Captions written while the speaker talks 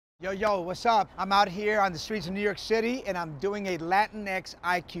Yo, what's up? I'm out here on the streets of New York City, and I'm doing a Latinx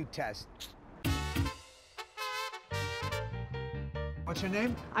IQ test. What's your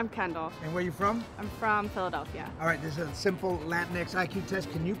name? I'm Kendall. And where are you from? I'm from Philadelphia. All right, this is a simple Latinx IQ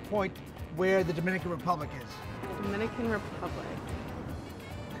test. Can you point where the Dominican Republic is? Dominican Republic.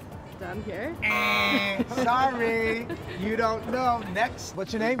 Down here? Sorry, you don't know. Next.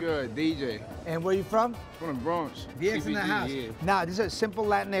 What's your name? Good, DJ. And where are you from? From the Bronx. VX in the house. Yeah. Now, this is a simple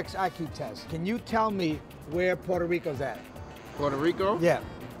Latinx IQ test. Can you tell me where Puerto Rico's at? Puerto Rico? Yeah.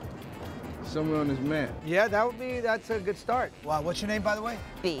 Somewhere on this map. Yeah, that's a good start. Wow, what's your name, by the way?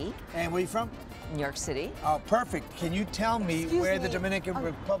 B. And where are you from? New York City. Oh, perfect. Can you tell me where the Dominican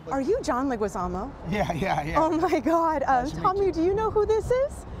Republic... Are you John Leguizamo? Yeah. Oh my God. Nice to tell meet me, do you know who this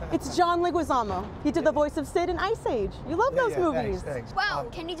is? It's John Leguizamo. He did the voice of Sid in Ice Age. You love those movies. Thanks. Wow,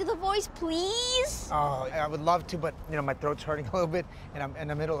 can you do the voice, please? Oh, I would love to, but you know, my throat's hurting a little bit, and I'm in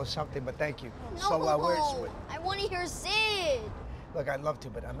the middle of something, but thank you. No, So, I want to hear Sid. Look, I'd love to,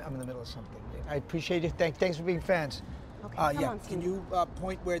 but I'm in the middle of something. I appreciate you. Thanks for being fans. Okay, come yeah, on, can Steve. you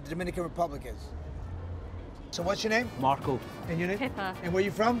point where the Dominican Republic is? So what's your name? Marco. And your name? Pippa. And where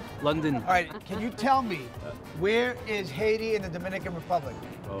you from? London. All right, can you tell me where is Haiti in the Dominican Republic?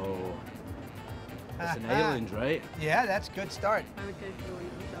 Oh. It's an island, right? Yeah, that's a good start. I would go for the one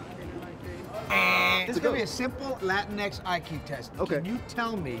that's down here. This is going to be a simple Latinx IQ test. Okay. Can you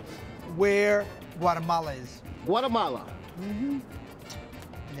tell me where Guatemala is? Guatemala. Yeah.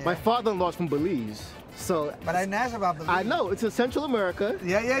 My father-in-law's from Belize, so. But I didn't ask about Belize. I know, it's in Central America.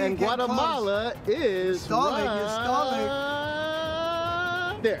 Yeah, and you're Guatemala is You're stalling.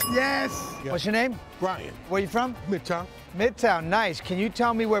 there. Yes. What's your name? Brian. Where you from? Midtown. Midtown, nice. Can you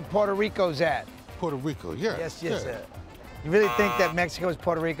tell me where Puerto Rico's at? Puerto Rico, yeah. Yes. Yeah. You really think that Mexico is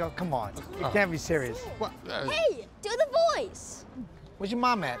Puerto Rico? Come on, you can't be serious. What? Hey, do the voice. Where's your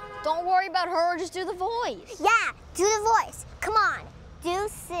mom at? Don't worry about her, just do the voice. Yeah, do the voice. Come on, do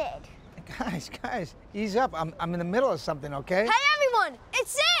Sid. Guys, ease up. I'm in the middle of something, okay? Hey, everyone,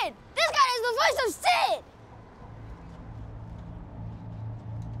 it's Sid. This guy is the voice of Sid.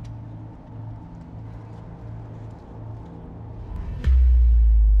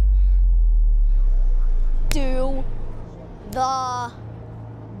 Do the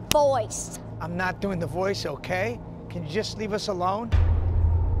voice. I'm not doing the voice, okay? Can you just leave us alone?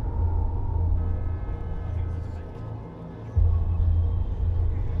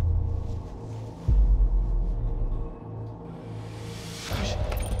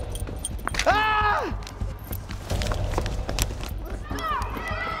 Ah!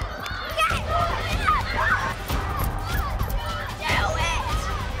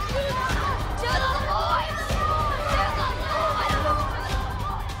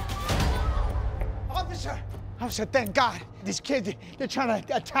 Officer, thank God. These kids, they're trying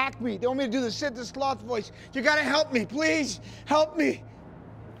to attack me. They want me to do the Sid the Sloth voice. You gotta help me, please. Help me.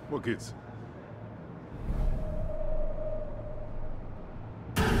 What kids?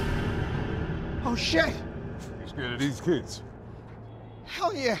 Oh, shit. You scared of these kids?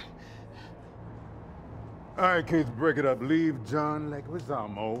 Hell yeah. All right, kids, break it up. Leave John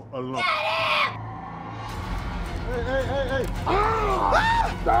Leguizamo alone. Hey.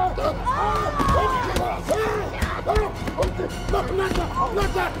 Not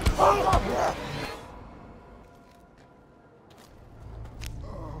that.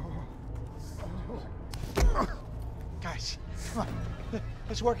 Guys, come on.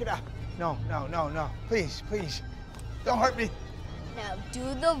 Let's work it out. No. Please. Don't hurt me. Now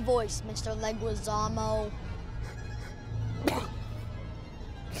do the voice, Mr. Leguizamo.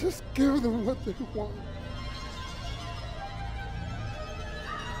 Just give them what they want.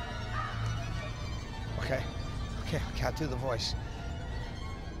 Okay, I'll do the voice.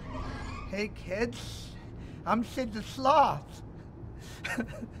 Hey, kids. I'm Sid the Sloth.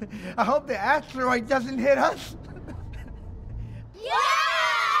 I hope the asteroid doesn't hit us. Yeah!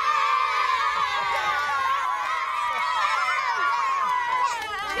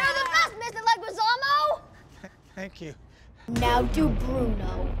 You're the best, Mr. Leguizamo! Thank you. Now do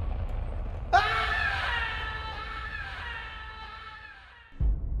Bruno.